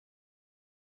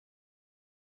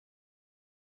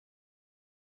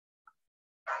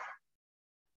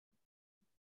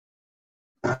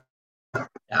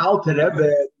Alter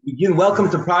Rebbe, begin. Welcome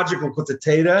to Project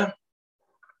Likkutei.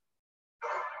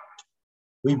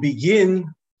 We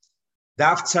begin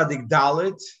Daf Tzadik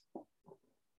Dalet.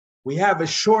 We have a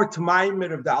short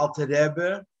maimer of the Alter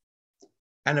Rebbe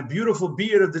and a beautiful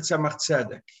beard of the Tzemach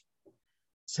Tzedek. It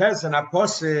says in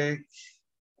Apostle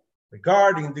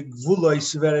regarding the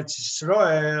Gvulois of Eretz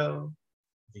Yisrael,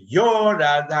 the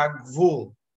Yorad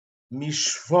HaGvul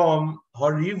Mishvom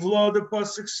Harivlo, the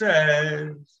Apostle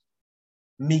says,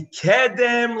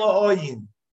 Mikedem La'oyin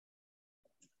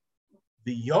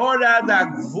V'yorad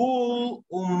HaGvul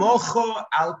Umocho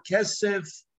Al Kesef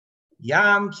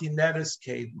Yam Kineres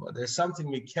Kedmo. There's something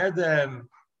Mikedem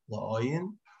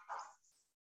La'oyin.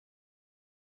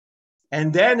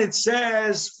 And then it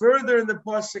says further in the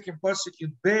Pasuk, in Pasuk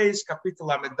Yud Beis,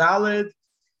 Kapitel Amedaled,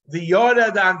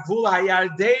 V'yorad HaGvul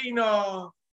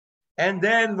HaYardeino, and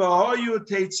then V'hoyu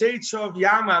Teitzetzov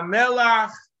Yam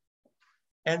HaMelach.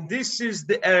 And this is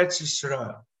the Eretz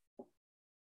Yisrael.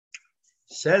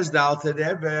 Says the Alter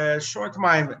Rebbe, short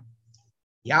maimer.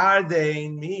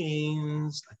 Yarden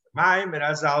means, like the maimer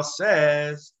Azal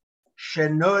says,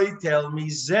 Shenoi tel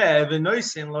mizeh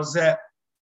v'noisin lozeh.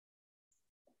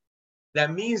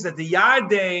 That means that the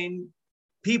Yarden,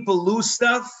 people lose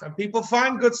stuff and people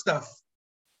find good stuff.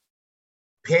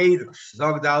 Peirush,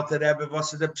 zog the Alter Rebbe, was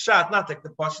the pshat, not like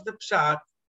the Pasha the pshat.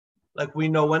 Like we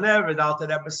know whenever the Alter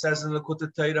Rebbe says in the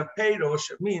Likkutei Peirush,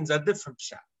 it means a different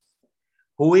pshat.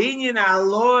 Huinyin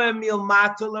aloe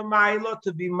milmato lemailo,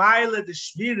 to be maile the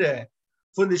shvire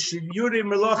from the shivuri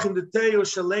meloch in the teo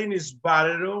shalein is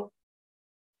bareru.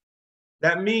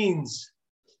 That means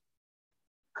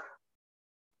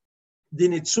the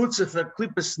nitzutze for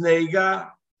klippes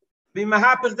nega be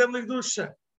mahapach dem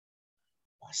likdusha.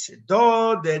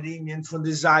 Asedo der inyan from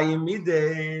the zayim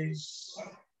mides.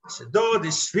 So though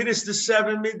the sphere is the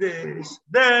 7 middays,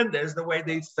 then there's the way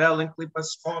they fell in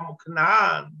Klippas Chom and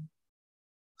Canaan.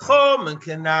 Chom and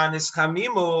Canaan is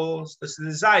Chamimos, that's the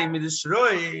Zayim Midas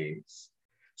Rois.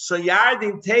 So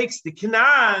Yarden takes the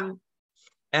Canaan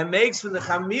and makes from the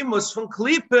Chamimos from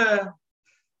Klippa,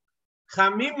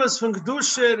 Chamimos from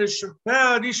Kedusha, the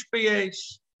Shepel,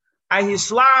 Rishpeyesh. And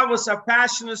his love was a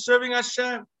passion of serving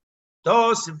Hashem.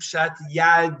 Dos im Pshat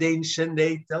Yarden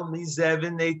Sheneitel Mizeh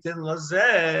V'Neitel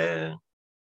Lozeh.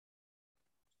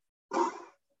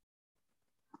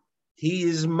 He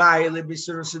is Maile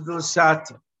B'Sirus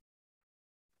Sata.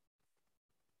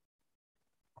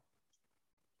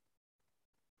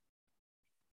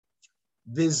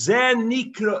 V'Zeh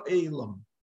Nikro Elam.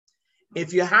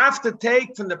 If you have to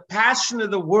take from the passion of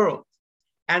the world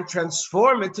and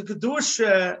transform it to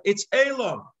Kedusha, it's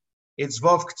Elam. It's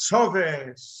Vov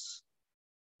Ktsoves.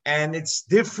 And it's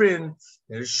different.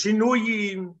 There's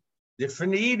shinuyim,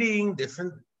 different eating,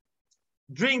 different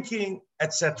drinking,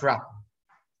 etc.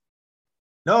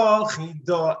 No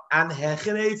chido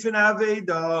anhechen even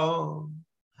avedo,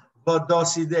 but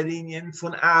dosi derinyan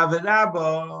fun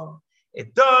averabo.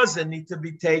 It doesn't need to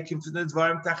be taken from the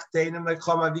dvarim tachtenim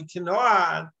lechoma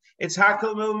vikinoan. It's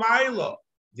hakel mil mailo.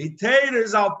 V'teir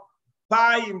is al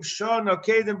payim shon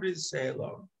okedem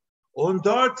b'Yisrael. Und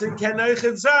dort kann euch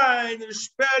sein,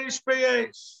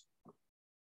 Sperrisch.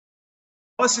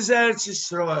 Was ist Eretz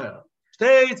Yisrael?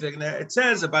 Steht, it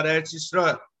says about Eretz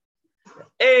Yisrael.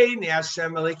 Ein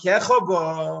Hashem Elikecho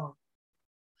bo.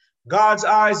 God's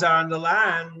eyes are on the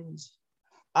land.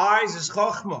 Eyes is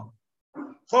Chochmah.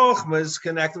 Chochmah is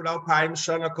connected with Alpayim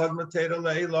Shana Kodma Teira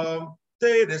Leilam.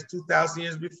 Teira is 2,000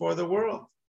 years before the world.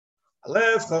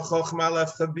 Aleph Chochmah,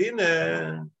 Aleph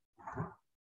Chabineh.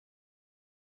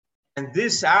 And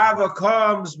this Ava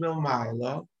comes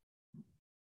Milmaila.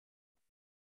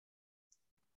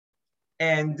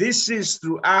 And this is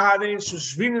through Aharon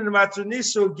Shushvin and the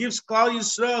Matronisa, who gives Klal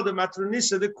Yisrael, the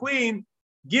Matronisa, the queen,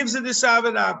 gives it this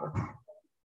Ava Abba.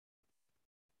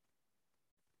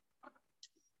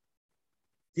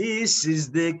 This is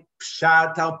the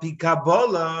Pshat al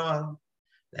Pikabola,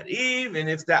 that even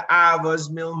if the Ava is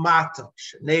Milmato,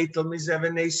 Shenetel Mizev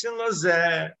Nesin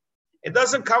Lozeh, it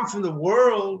doesn't come from the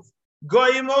world.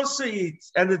 Goyim also eat,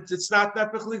 and it's not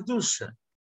Nepech Likdusha. It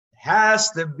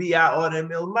has to be a Orem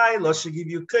Ilmailo, should give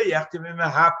you Kayach to be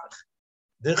Mehapach.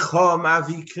 The Chom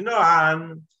Avi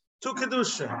Knoan to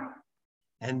Kedusha.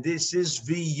 And this is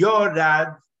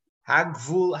V'yorad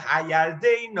Hagvul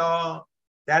Hayardeino,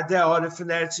 that the Orem from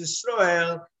Eretz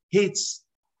Yisrael hits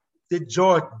the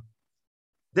Jordan.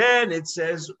 Then it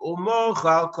says, Umoch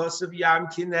al Kosev Yam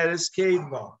Kineres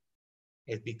Kedmo.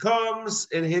 It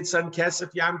hits on Kesef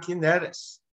Yam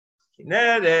Kineres.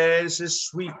 Kineres is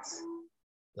sweet.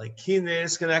 Like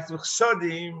Kineres connected with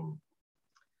Sodim.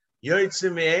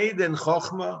 Yoitze Me'ed and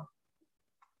Chochma.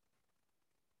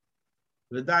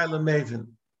 V'dai l'mevin.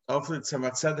 Hopefully,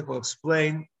 Tzemach Tzedek will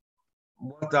explain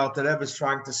what the Alter Rebbe is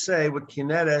trying to say with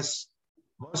kineres,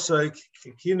 Maasei,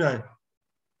 kinoi.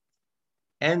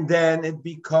 And then it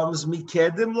becomes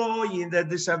mikedem loyin that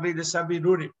this avidus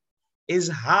avirurim is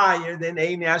higher than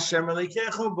Ein Hashem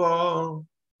Elokecha bo,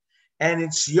 and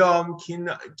it's Yom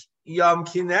Kineres,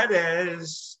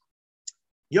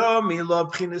 Yom Ilo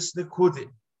B'chinas Likkutei.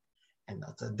 And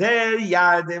not there,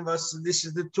 Yadim was, this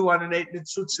is the 208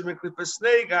 Nitzutzim in Klippos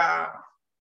Nega,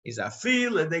 is a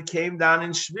feel that they came down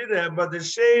in Shvira, but the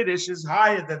Shadish is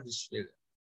higher than the Shvira.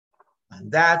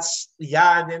 And that's,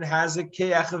 Yadim has a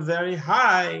Keach very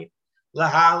high,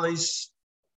 Lahalis,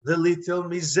 the little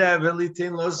Mizeh, the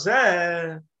little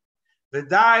Lozeh, the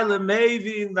Daile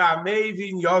Mevin, the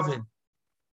Mevin Yovin.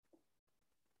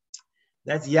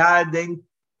 That Yadim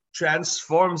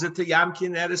transforms it to Yam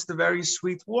Kineres, the very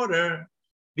sweet water,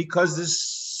 because the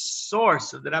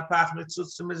source of the Rapach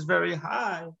Nitzutzim is very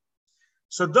high.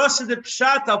 So those are the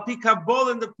Pshat al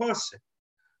Pikabol in the Posek.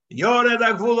 Yored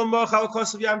Agvul Moch al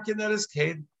Kos of Yam Kineres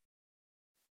Ked.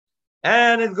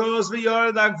 And it goes with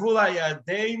Yored Agvul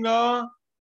Ayadeino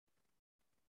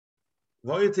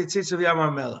Voyet of Yam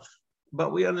HaMelech.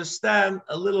 But we understand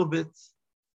a little bit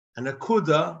an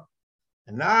akuda.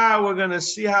 And now we're going to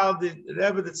see how the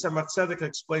Rebbe that Tzemach Tzedek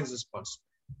explains this pasuk.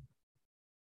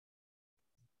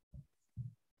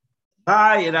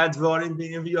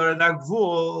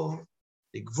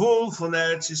 The Gvul von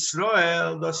Eretz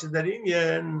Yisrael, das ist der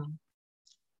Inyan.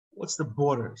 What's the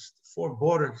borders? The 4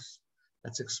 borders.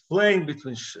 That's explained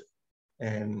between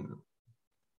and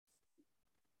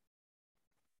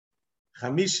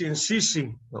Chamishi and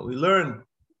Shishi, what we learn.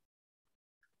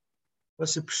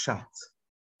 What's the Pshat?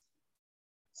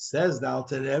 Says the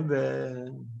Alter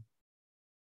Rebbe,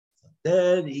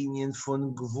 der Inyan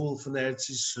von Gvul von Eretz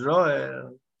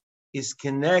Yisrael is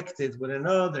connected with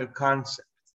another concept,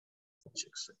 which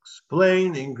is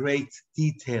explained in great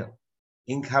detail.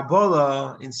 In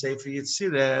Kabbalah, in Sefer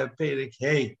Yetzirah, Perek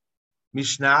Hey,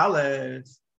 Mishnah Aleph,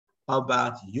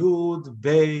 about Yud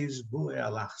Beis Bu'ei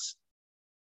Alachs.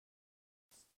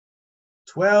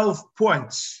 12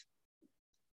 points.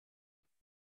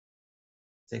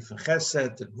 Take from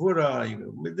Chesed to Gvura,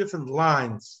 with different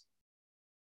lines.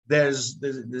 There's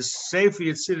the Sefer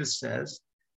Yetzirah says,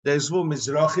 there's Vul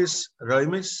Mizrachis,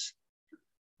 Roimis,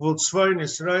 Vul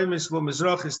Tzvoinis, Roimis, Vul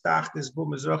Mizrachis, Tachtis, Vul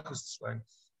Mizrachis, Tzvoinis.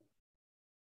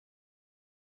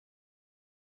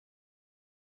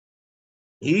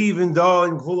 Even though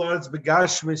in Gvul Aretz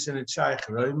Begashmis and in Shaykh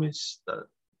Roimis,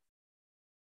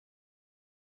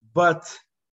 but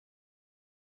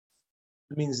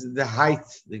it means the height,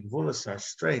 the Gvulas are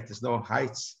straight, there's no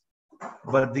heights.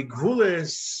 But the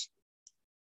Gvulas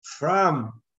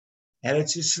from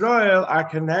Eretz Yisrael are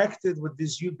connected with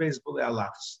this Yud Beis Bu'ei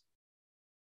Alachs.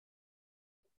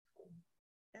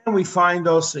 And we find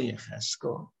also in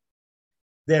Yecheskel,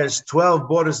 there's 12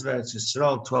 borders of Eretz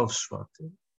Yisrael, 12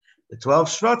 Shvatim. The 12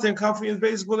 Shvatim come from Yud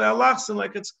Beis Bu'ei Alachs, and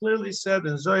like it's clearly said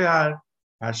in Zohar,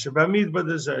 Parshas Bamidbar,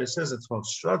 the Zohar says the 12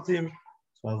 Shvatim,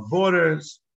 12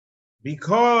 borders,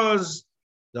 because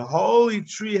the holy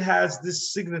tree has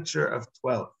this signature of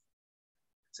 12. It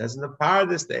says in the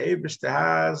Parshas, the Eibishter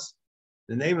has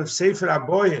the name of Sefer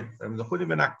Aboyin from the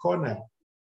Chudim and Akona,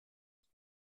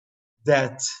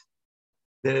 that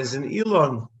there is an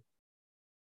Elon.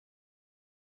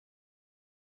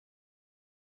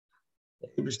 The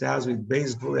Eibishter has with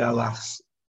Beis Bu'ei Alachs.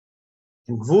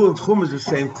 And Gvul and Tchum is the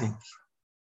same thing.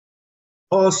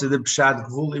 Also, the Pshat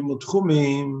Gvulim and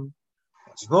Tchumim,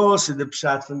 also the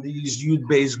Pshat from the Yud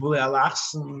Beis Bu'ei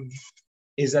Alachs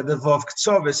is that the Vov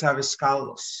Ktsoves have a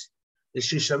skalos. The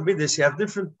Shisha Midas, you have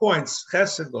different points.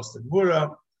 Chesed goes to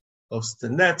Gvura, goes to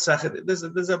Netzach.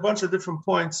 There's a bunch of different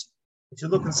points. If you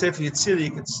look in Sefer Yetzirah,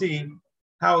 you can see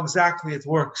how exactly it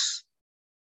works.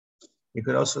 You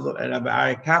could also look at Rabbi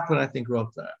Ari Kaplan, I think,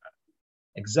 wrote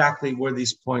exactly where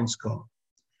these points go.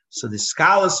 So the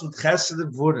skalos with Chesed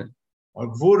and Gvura, or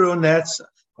Gvura and Netzach,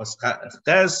 because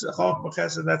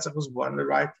Chesed Netzach was on the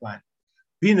right line.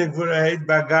 Bina Gvura Heid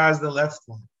Bagaz, the left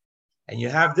line. And you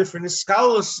have different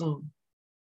skalos.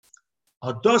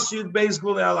 Odos Yud Beis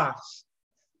Bu'ei Alachs.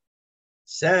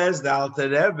 Says the Alter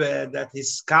Rebbe that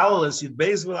his skalos Yud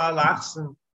Beis Bu'ei Alachs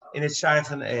in its Shaykh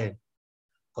and Eir.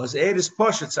 Because Eir is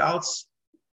Poshet, it's out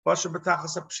Poshet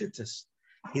B'tachas HaPshitas.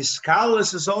 His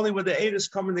skalos is only when the Eir is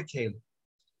coming to Kelim.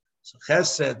 So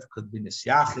Chesed could be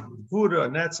Nisyachid, Gvura,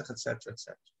 Netzach, etc.,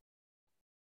 etc.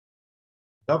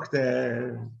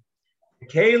 Doctor, the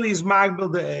Keli is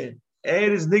Magbel the Eir.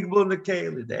 Eir is Nigbel in the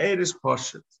Keli. The Eir is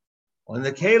Poshet. When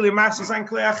the Keli Max is on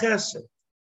Klei Chesed.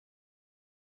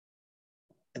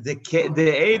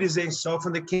 The aid is a so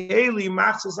from the Keli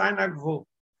macht es ein Gvul.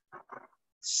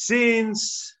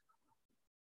 Since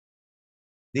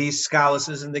these scholars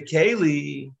is in the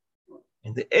Keli,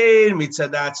 and the aid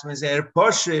mitzadatz mezer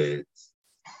poshet.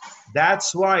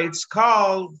 That's why it's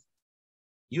called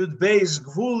Yud Beis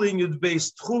Gvulin, Yud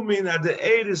Beis Tchumin, and the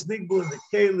aid is nigbul in the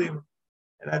Kelim,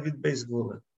 and Yud Beis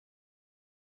Gvulin.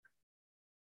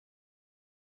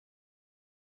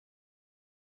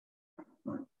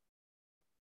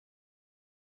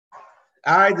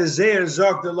 I the Zeir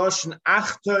zog the Loshen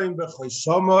Achtoim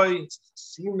b'choisomoy, it's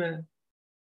Sime,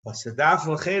 was er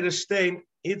davon chere stein,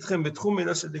 itchem betchumin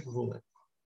as the Gvulin.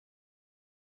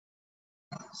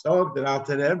 So the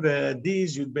Alter Rebbe,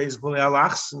 these Yud Beis Gvulin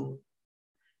alachsen,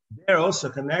 they're also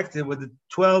connected with the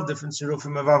 12 different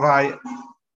Sirufim of Havaya.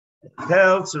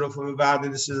 12 Sirufim of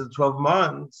Havaya, this is the 12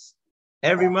 months.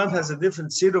 Every month has a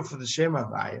different Siruf for the Shem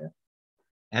Havaya,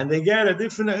 and they get a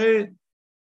different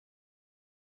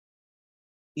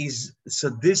so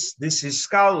this is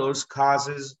scholars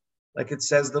causes, like it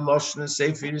says the Loshen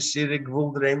Sefer Shirik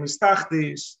Gvul Dremis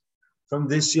Tachtis. From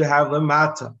this you have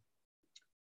Lamata.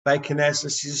 By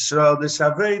Knesset Yisrael, this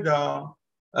Aveda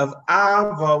of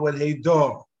Ava with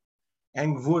Heidor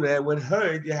and Gvura with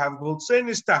Herd, you have Gvul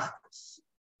Tzenis Tachtis.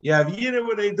 You have Yira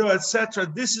with Heidor, etc.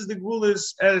 This is the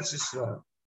Gvulis Eretz Yisrael.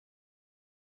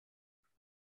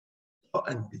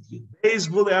 And the Beis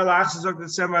Gvul Elachs of the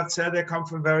Tzemach said they come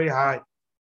from very high.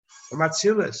 From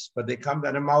Atzilis, but they come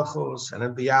down in Malchus and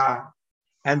in Biyah.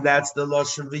 And that's the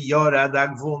Loshen V'Yora, da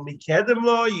Gvul Mikedem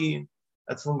Loyin.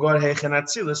 That's from God Hechen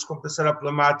Atzilis, kommt es up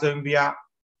Lamata in Biyah.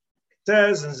 It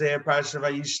says in Zeir Parshas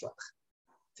Vayishlach.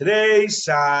 Today's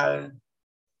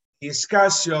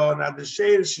discussion at the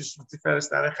Sheish is with the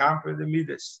first Aracham for the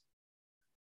Midas.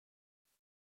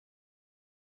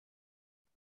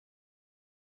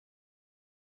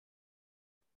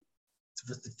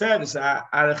 The first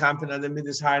Aracham for the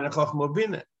Midas higher than Chochma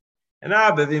Bina. And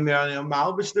aber wie wir an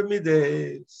Malbish the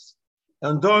Midas.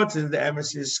 And dort in the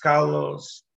emissaries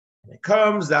scholars. And it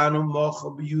comes down on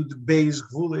Mocha Yud Beis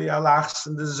Gvulei Alachs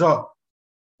in the Zoh.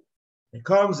 It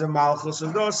comes in Malchus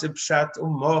and Dosip Shat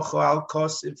Mocha Al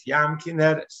Kosif Yam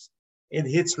Kineres. It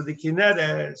hits with the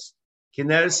Kineres.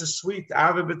 Kineres is sweet.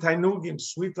 Ave B'tainugim,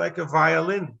 sweet like a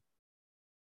violin.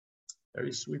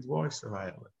 Very sweet voice, a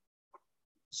violin.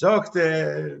 Sagt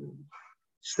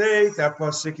steht a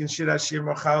Posik in Shir Hashir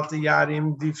Mochalte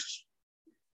Yarim Divsh.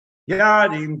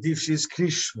 Yarim Divsh is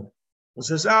Krishma. It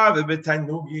says Ave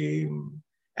B'tainugim.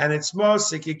 And it's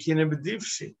Mosik Yekinim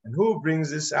B'divshi. And who brings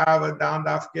this Ava down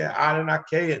Dafke Aaron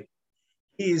Akein?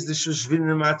 He is the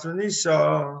Shushvinim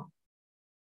Matronisa.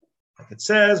 Like it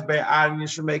says, by Aaron you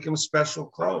should make him special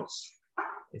clothes.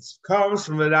 It comes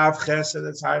from the Rav Chesed,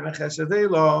 that's higher than Chesed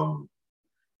Elam.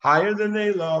 Higher than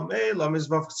Elam. Elam is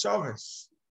Vav Ktsovis.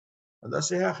 And that's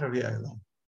a Hechav Elam.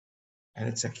 And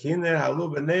it's a Kiner,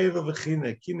 Halu B'neva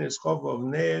V'chiner. Kiner is Chovov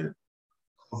Ner.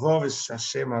 Chovov is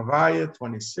Hashem Havaya,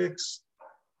 26.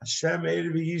 Hashem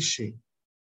Eir V'yishi.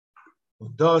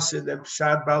 Udosid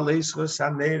Epshat Ba'leischos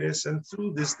HaNeres. And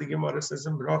through this, the Gemara says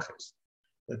in Brochas,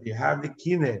 that you have the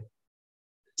Kiner,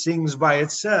 sings by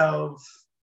itself.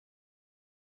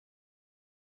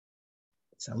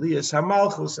 It's Aliyah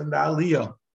Hamalchus, and the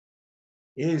Aliyah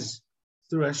is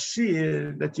through a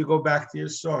shir that you go back to your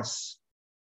source,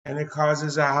 and it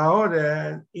causes a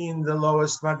haora in the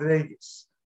lowest madregas,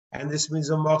 and this means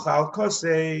a mocha al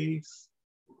kosef.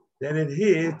 Then it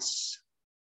hits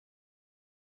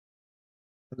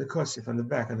the kosef on the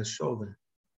back of the shoulder.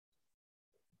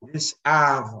 This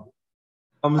av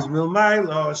comes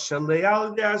milmailo shalei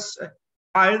aldas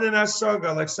higher than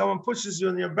asoga, like someone pushes you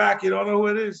on your back, you don't know who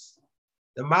it is.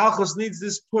 The malchus needs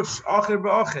this push, ocher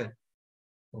ba'ocher.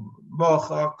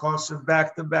 Mocha, kosef,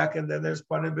 back to back, and then there's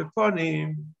panim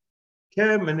b'panim.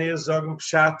 Kem and here zogim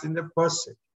pshat in the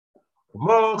posik.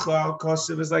 Mocha al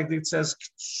kosef is like it says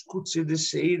kutzi the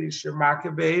sheiri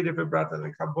shemake be'edir v'brata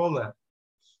the Kabbalah,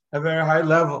 a very high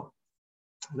level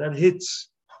that hits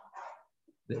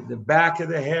the back of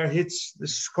the hair, hits the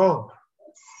skull,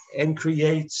 and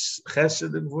creates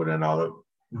chesed and gvura and other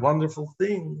wonderful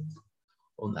things.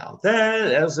 And now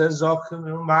then, as a zochen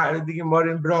the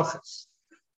Gemara in Brochas.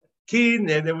 Kine,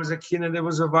 there was a kine, there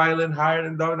was a violin higher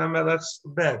than David HaMelech's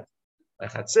bed.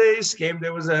 Like Hatzeis came,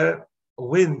 there was a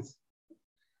wind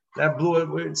that blew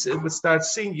it, it would start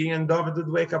singing, and David would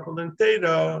wake up on the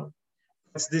Torah.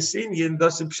 It's the singing,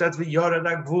 Dosim Pshat V'Yorad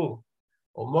HaGvul.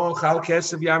 Omoch Al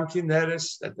Kesef Yam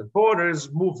Kineres, that the border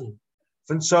is moving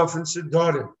from Sof and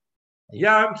Sidorim.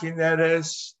 Yam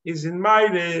Kineres is in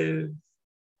Meirev.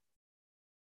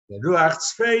 The Ruach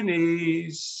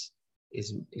Tzfeinis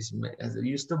is as it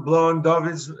used to blow in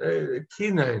David's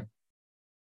kinneh.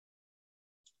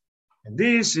 And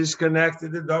this is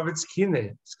connected to David's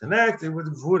kinneh. It's connected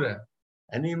with Gvura.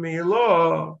 And in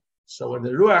Meilo, so when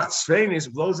the Ruach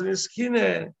Tzveinis blows in his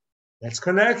kinneh, that's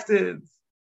connected.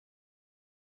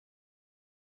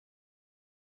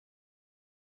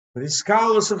 But his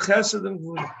scholars of Chesed and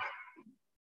Gvura.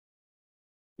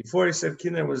 Before he said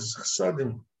kinneh was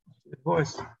Chesadim, the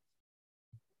voice.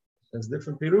 There's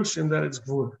different pirushim that it's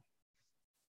Gvura.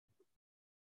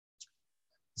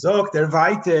 Zog der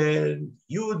weiter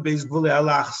Yud Beis Gvule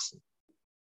Alachs.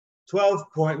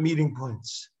 12 meeting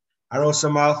points.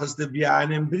 Arosa Malchus de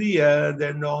Bian and Bria,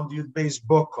 they're known Yud Beis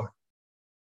Bokor.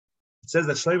 It says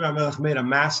that Shlomo HaMelech made a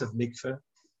massive mikveh.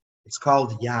 It's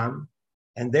called Yam,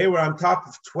 and they were on top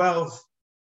of 12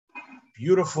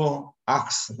 beautiful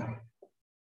oxen.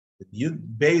 Yud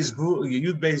Beis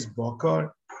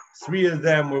Bokor, 3 of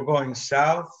them were going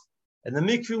south, and the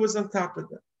mikveh was on top of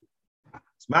them.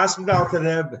 It's Maasei Dal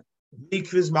Rebbe.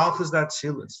 Mikveh is Malchus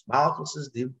Datzilis. Malchus is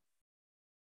Dim.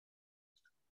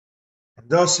 And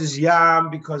thus is Yam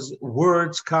because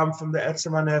words come from the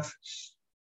Etzem HaNefesh.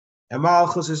 And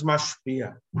Malchus is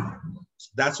Mashpia.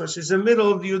 So that's why she's in the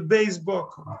middle of the Yud Beis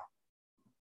Bokor.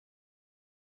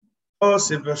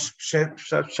 Osif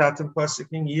Shatim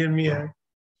Pasuk in Yirmiyah.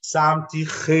 Samti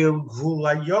Chil Gvul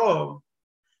Hayom.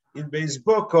 In Beis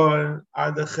Bokor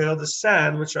are the Chil, the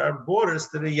sand, which are borders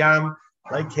to the Yam,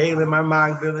 like Kalim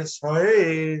Amagdil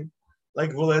Israel,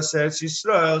 like Vules Eretz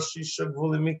Yisrael, Shisha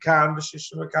Gvuli Mikam,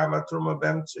 Shisha Mikam Atruma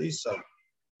Bem Tzisam.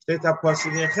 Steht a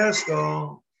Pasuk in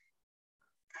Yecheskel.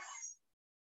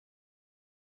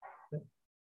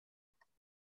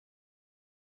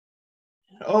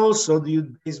 Also, the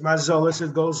Yud Beis Mazolos,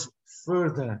 it goes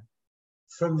further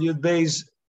from the Yud Beis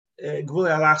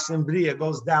Gvulei Alachs and Bria,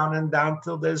 goes down and down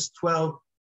till there's 12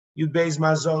 Yud Beis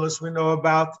Mazolos we know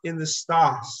about in the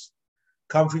stars.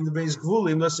 Come from the Beis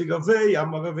Gvulei, Nosigavei,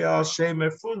 Amagavei Al Shem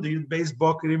Erfun, the Yud Beis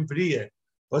Bokor in Bria,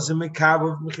 was a Mekab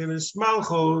of Mechilis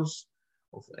Malchus,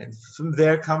 and from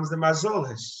there comes the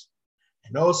Mazolos.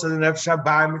 And also the Nefesh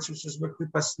Habayim, which is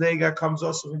Meklipas Nega, comes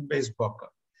also from Beis Bokor.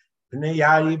 Pnei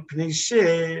Yari, Pnei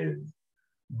Shev,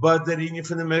 but the linie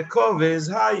from the Merkove is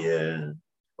higher.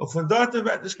 Und von dort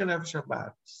wird es kein Nefesh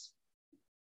Habayim.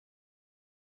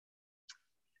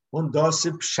 Und das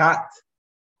ist Pshat.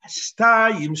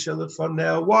 Why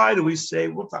do we say,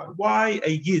 why a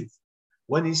Yid,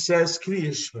 when he says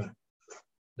Kriyashma,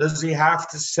 does he have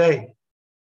to say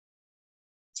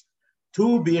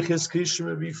 2 Bichas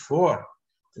Kriyashma before?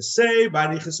 To say,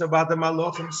 Barichas about the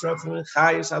Malachim, Srafim, and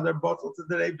Chayas, are their bottle to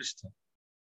the Rebishter.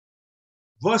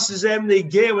 What is them they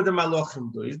gave with the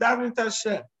Malachim do? He's davening to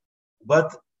Hashem.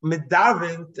 But with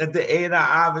davening, at the Eira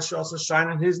Avish also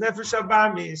shining his Nefesh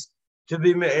Habayim is to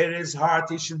be in his heart,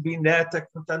 he should be netak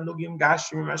with Tanugim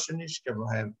Gashim Mashanishka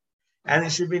Bohem. And he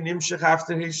should be Nimshach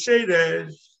after his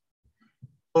Shedersh.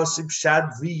 Osip Shad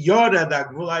Viyora, that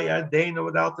Gvulai Yardeina,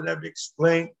 without the Rebbe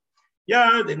explain.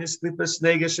 Yeah, then it's Klipas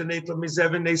Nega Shanetel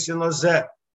Mizeven Nesin Lozeh.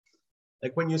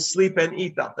 Like when you sleep and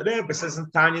eat out. The Rebbe says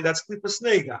in Tanya, that's Klipas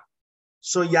Nega.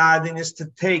 So Yadin is to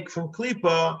take from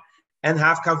Klipa and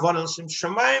have Kavanah Sim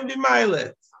Shamayim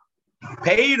B'Mailet.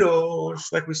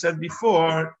 Peirosh, like we said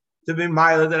before, to be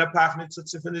Mailet that a Pachnet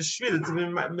Tzitz in the Shvil, to be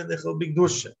Menechel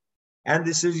Bigdusha. And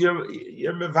this is your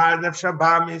Mevar Nefesh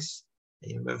Habayim,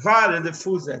 your Mevar, the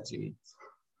food that you eat.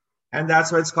 And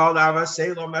that's why it's called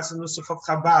Maasei Lo Nusach of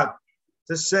Chabad.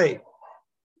 To say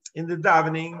in the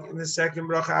davening, in the second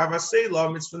bracha, Maasei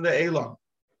Lo, it's from the Elam.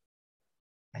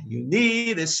 And you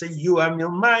need a Seyua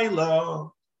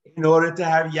Milmailo in order to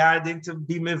have Yardin to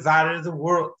be Mevar the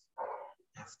world.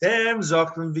 After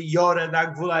Zokun Viyora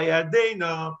Dagvula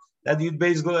Yardeino, that you'd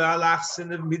basically Alachs in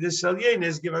the Midas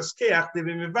Alienes give us Keach to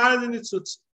be Mevar in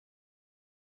Itzutz.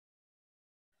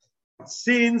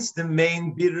 Since the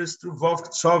main bitter is through Vov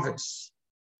Ktsovis,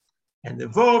 and the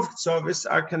Vov Ktsovis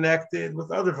are connected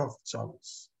with other Vov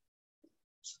Ktsovis.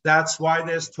 So that's why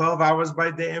there's 12 hours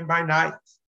by day and by night.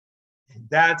 And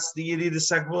that's the Yirida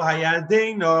Sagvul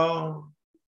Hayardeino.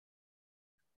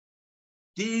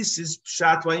 This is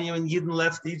Pshat when Yidden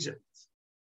left Egypt.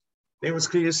 There was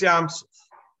Kriyas Yamsuf.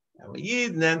 And when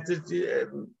Yidden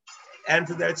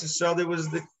entered Eretz Yisrael, there was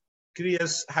the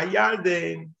Kriyas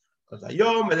Hayardein. Because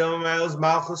Ayom Edom Miles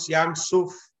Malchus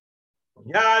Yamsuf.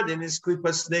 Yadin is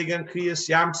Klipas Nega and Kriyas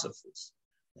Yamsuf.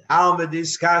 Alma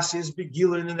discusses is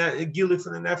Begilui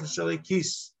for the Nefesh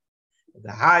Elikis.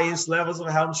 The highest levels of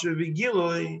Helm should be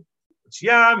Begilui, which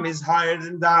Yam is higher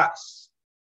than Das.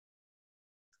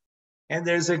 And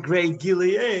there's a great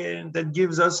Gilead that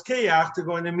gives us Keach to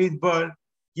go in the Midbar,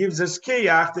 gives us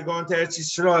Keach to go into Eretz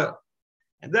Yisrael.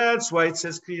 And that's why it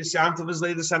says Kriyas Yam Tov is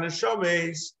latest on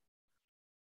Neshamas.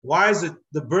 Why is it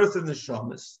the birth of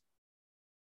Neshamas?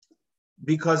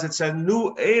 Because it's a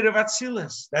new Eir of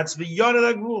Atzilus. That's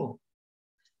V'Yonad Agvul.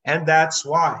 And that's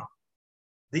why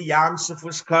the Yam Suf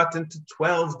was cut into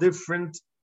 12 different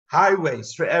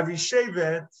highways for every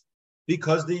Shevet,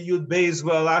 because the Yud Beis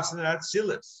B'Alachs and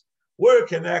Atzilus were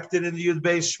connected in the Yud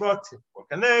Beis Shvatim. We're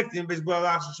connected in Beis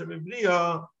B'Alachs and Shem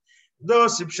B'Liya.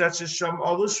 Those Ibshat Shom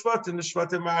all the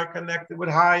Shvatim are connected with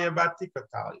higher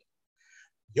Batikotalia.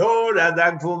 Yorad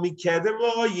Agvul Mikedem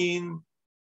Loyin.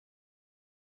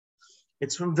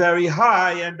 It's from very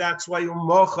high, and that's why you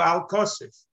mocha al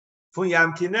kosif. For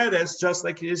Yam Kineres, just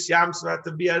like it is Yam Svat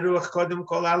to be a Ruach Kodem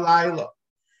Kol Alayla.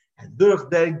 And durch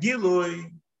der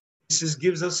Gilui, this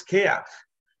gives us keach,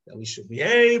 that we should be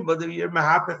able to hear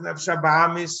Mahapet Nefesh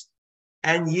Bahamis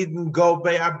and Yidden go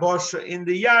by Abosha in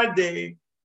the Yardei.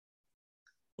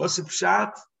 What's the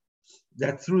pshat?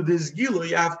 That through this Gilui,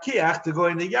 you have keach to go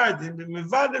in the Yardei, in the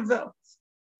Mevade Welt.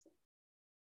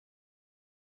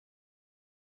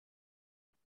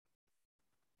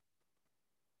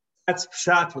 That's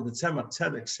pshat what the Tzemach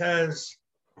Tzedek says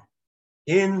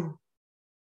in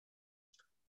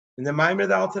the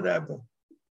Maimed Alter Rebbe.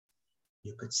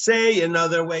 You could say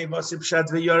another way, Moshe pshat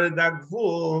v'yored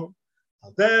agvul.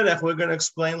 We're going to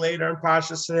explain later in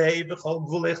Parshas Rei b'chol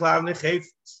gvulech lav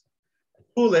nechefetz.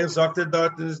 Gvulech zokter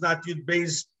dort is not Yud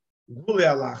Beis Gvulei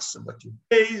Alachsa, but Yud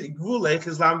Beis Gvulech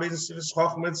is lam beis Sivis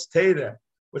Chochmetz Torah,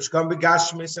 which come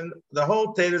begashmis, and the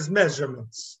whole Torah is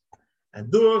measurements. And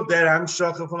durch der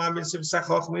Hamshocha von Lam Beis Sivis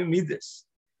Chochmet Midas.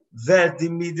 That the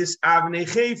Midas Avnei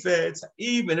Chefetz,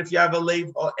 even if you have a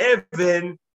leiv or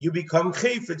even, you become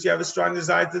Chefetz, you have a strong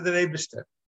desire to the Rebishter.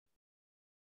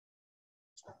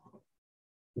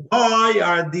 Why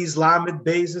are these Lamed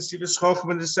Beis and Sivis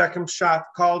Chochmah in the second shot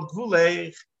called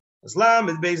Gvulech? As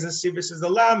Lamed Beis and Sivis is the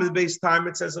Lamed Beis time,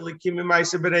 it says Elikim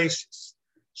Maasei Bereshis.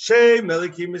 Shem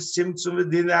Elikim is Tzimtzum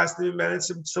V'Din has to be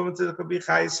managed Tzimtzum to the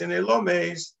Kabichayis in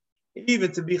Elomes,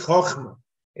 even to be Chochmah.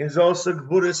 It's also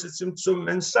Gvuris, it's Tzimtzum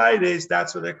and Sides,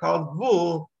 that's what they call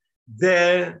Gvul.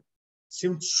 They're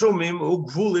Tzimtzumim or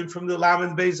Gvulim from the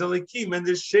Lamed Beis Elikim and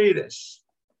the Shedesh.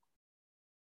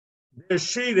 The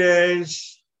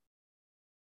Shedesh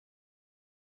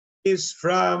is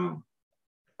from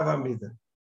Kavamida.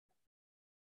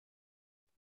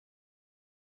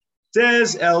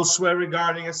 Says elsewhere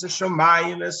regarding it's a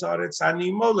Shomayim Esor, it's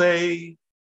Ani Molei.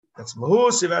 That's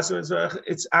Mahusiv,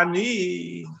 it's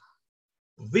Ani.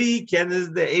 We can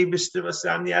the Eibishter was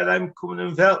Ani Adam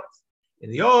Kumen Welt.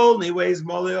 In the only ways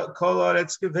Molei Kolor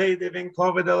it's Gevede in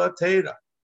Kovid El Teira.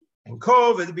 And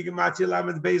Kovid Bigamati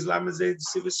Lamed Beis Lamed Zayd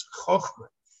Sivis Chochmah.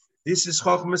 This is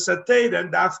Chochmah Satera,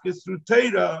 and after through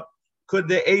Teira, could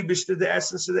the Eibishter, the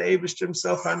essence of the Eibishter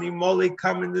himself, Ani Molei,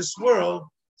 come in this world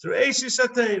through Eisi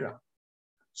Satera.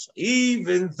 So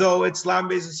even though it's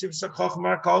Lamed Beis and Sivis Chochmah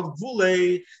are called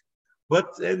Gvulei,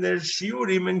 but in their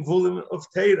Shiurim and Gvulim of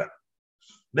Teira.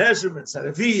 Measurements,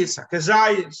 Haraviyas,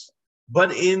 Hakazayas,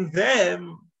 but in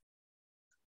them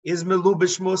is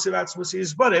Melubish Moshe Atzmos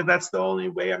Yisborech. That's the only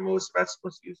way Moshe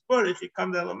Atzmos Yisborech. He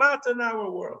come to Lamata in our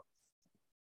world.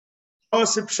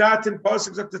 Osip Pshat in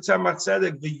Posik of the Tzemach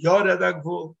Tzedek, the Yorad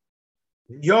Agvul,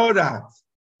 Yorad,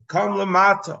 come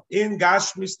Lamata, in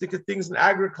Gashmistic things in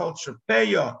agriculture,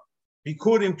 Peya,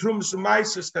 Bikurim, Trumas,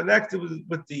 Umaisis, connected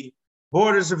with the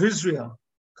borders of Israel.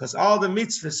 Because all the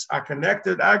mitzvahs are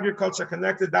connected, agriculture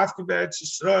connected, Dafke Be'etz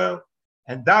Yisrael,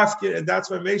 and Dafke, and that's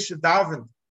why Mesha Daven,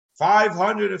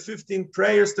 515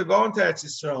 prayers to go into Eretz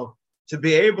Yisrael to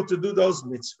be able to do those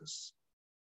mitzvahs.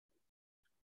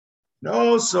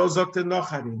 No, so Zokte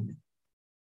Nocharim.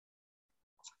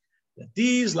 That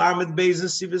these Lamed Beis and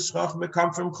Sivis Chochmah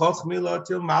come from Chochmah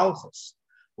till Malchus,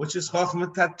 which is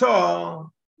Chochmah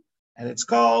Tato, and it's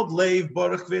called Leiv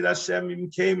Baruch Ved Hashem Im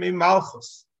Keimei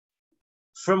Malchus.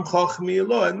 From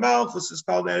Chochmah and Malchus is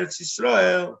called Eretz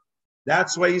Yisrael.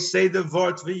 That's why you say the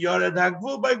word v'yored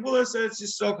hagvul by gvul is Eretz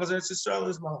Yisrael, because Eretz Yisrael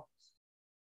is Malchus.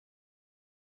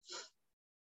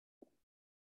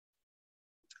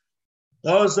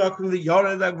 Those are the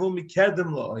yored hagvul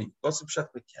mikedem loy. What's the pshat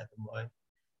mikedem loy?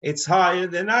 It's higher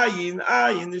than ayin.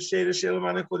 Ayin is sheira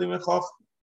shelamane kodim echochm.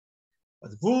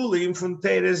 But gvulim from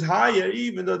Teira is higher,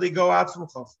 even though they go out from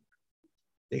Chochm.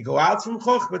 They go out from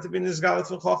Chochm, but the bin is galat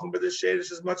from Chochm, but the sheira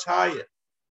is much higher.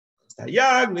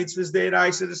 Yag mitzvahs de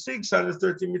Raisa, the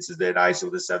 613 mitzvahs de Raisa,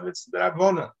 the 7 mitzvahs de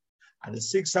Ravona, and the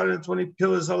 620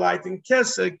 pillars of light in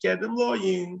Keser, Kedem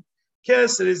Loyin.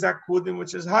 Keser is Akudim,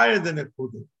 which is higher than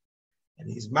Akudim. And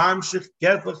he's Mamshich,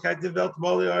 Getlachkeit, the Welt,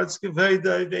 Moli, Arts,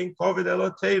 Geveda, Vein, Kovid, Elo,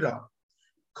 Teira.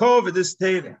 Kovid is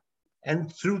Teira.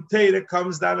 And through Torah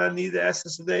comes down Ani, the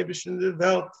essence of the Eibush in the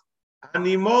Welt.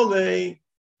 Ani Mole,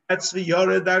 that's the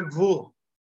Yored Agvul.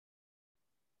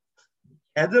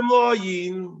 Kedem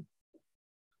Loyin.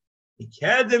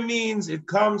 Kedem means it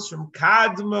comes from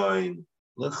Kadmoin,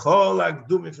 Lechol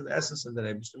Agdumi, from the essence of the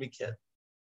Eibush, Mikedem.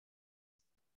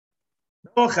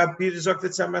 No, Chapir sagt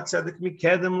jetzt am Tzedek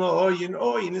Mikedem Loyin,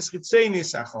 Oyin is Chitzei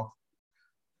Nisachok.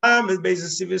 With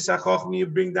basis of Chochma, you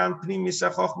bring down Pnimis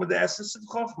Chochma, the essence of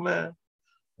Chochma.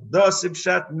 Dosib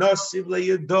Shat Nosiv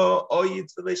LeYedo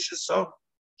Oyit VeLeShesov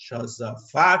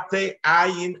Shazafate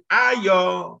Ayin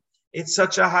Ayo. It's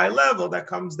such a high level that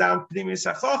comes down Pnimis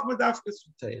Chochma Dafkas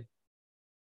V'Teir.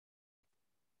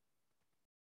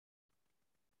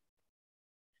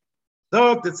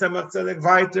 So the Tzemach Tzedek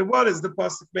weiter. What is the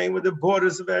pasuk name with the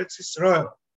borders of Eretz Yisrael?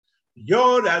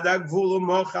 Yor Adag Vulu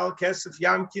Mochal Kesef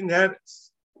Yam Kineres.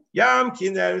 Yam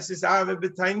Kineres is Ave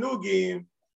B'Tainugim,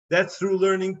 that through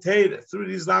learning Torah, through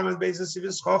the Islamic basis of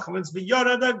his Chochmans,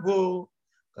 V'Yoradagvul,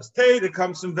 because Torah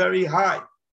comes from very high.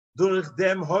 Durch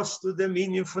dem hast du dem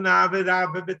Minion von Ave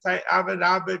Rabbi,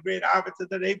 great Ave to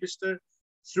the Rebishter,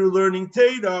 through learning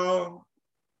Torah.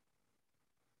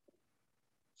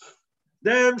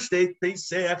 Dem steht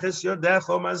Pesach es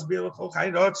Yodecho Masbil Cho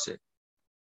Chayrotze.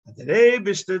 The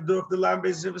Rebishter durch the Islamic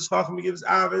basis of his Chochmans gives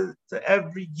Ave to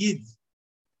every Yid.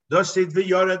 Thus it be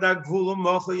Yoredag Vulu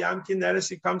Mocho Yam Kineres.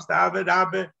 He comes to Ave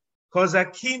Rabbe because a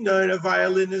keynote, a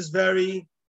violin, is very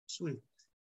sweet.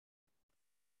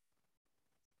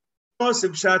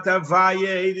 Mosib Shata Vaye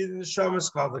aided in the Shomas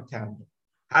called the candle.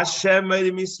 Hashem made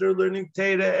him Easter learning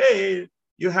Torah.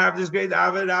 You have this great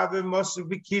Ave Rabbe Mosib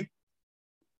Bikit.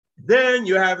 Then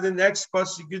you have the next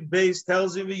pasuk base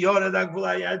tells you Yoredag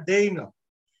Vulu Yadena.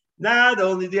 Not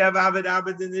only do you have Avid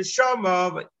Abed in the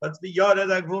Shama, but the Yored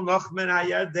Agvul Nochman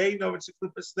Hayadeno, which is a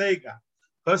Kupaslega.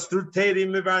 Because through Teri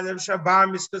Mibranem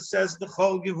Shabam says the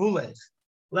Chol Givulech.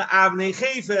 La Avnei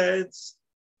Chefetz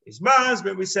is Maz,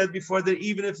 but we said before that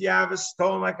even if you have a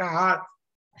stone like a heart,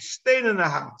 a stain in the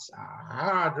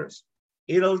heart,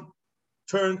 it'll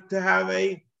turn to have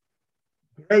a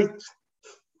great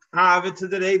Avid to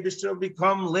the Reibish, will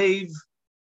become Lev.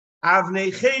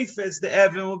 Avnei Chefetz, the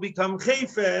Evan will become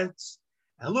Chefetz.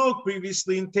 And look,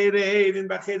 previously in Torah 8, in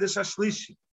Bachedesh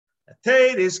HaShlishi, the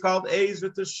Torah is called Eis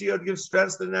with the Shield, gives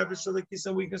strength to the Nefesh, Shalichis,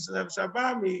 and weakness to the Nefesh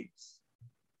Abamis.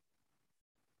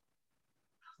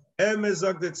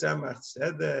 Emezog the Tzemach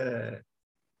Tzedek.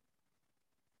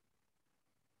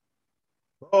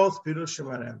 Both Pirushim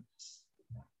are emes.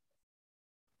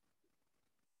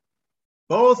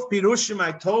 Both Pirushim,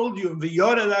 I told you, and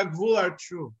V'Yored Agvul are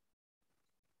true.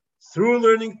 Through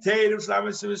learning Torah, Islamic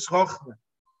is Chochma.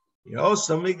 You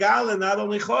also Megala, not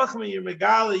only Chochma, you're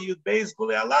Megala, you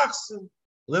basically Alachsen.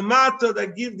 Lemato,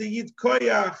 that give the Yid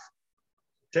Koyach.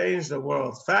 Change the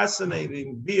world.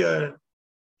 Fascinating beer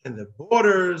in the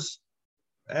borders,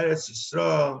 Eretz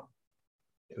Yisrael.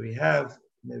 We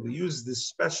use this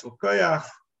special Koyach.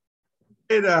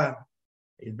 Torah,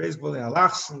 you basically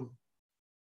Alachsen.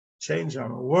 Change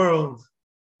our world.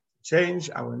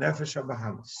 Change our Nefesh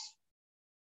HaBahamis.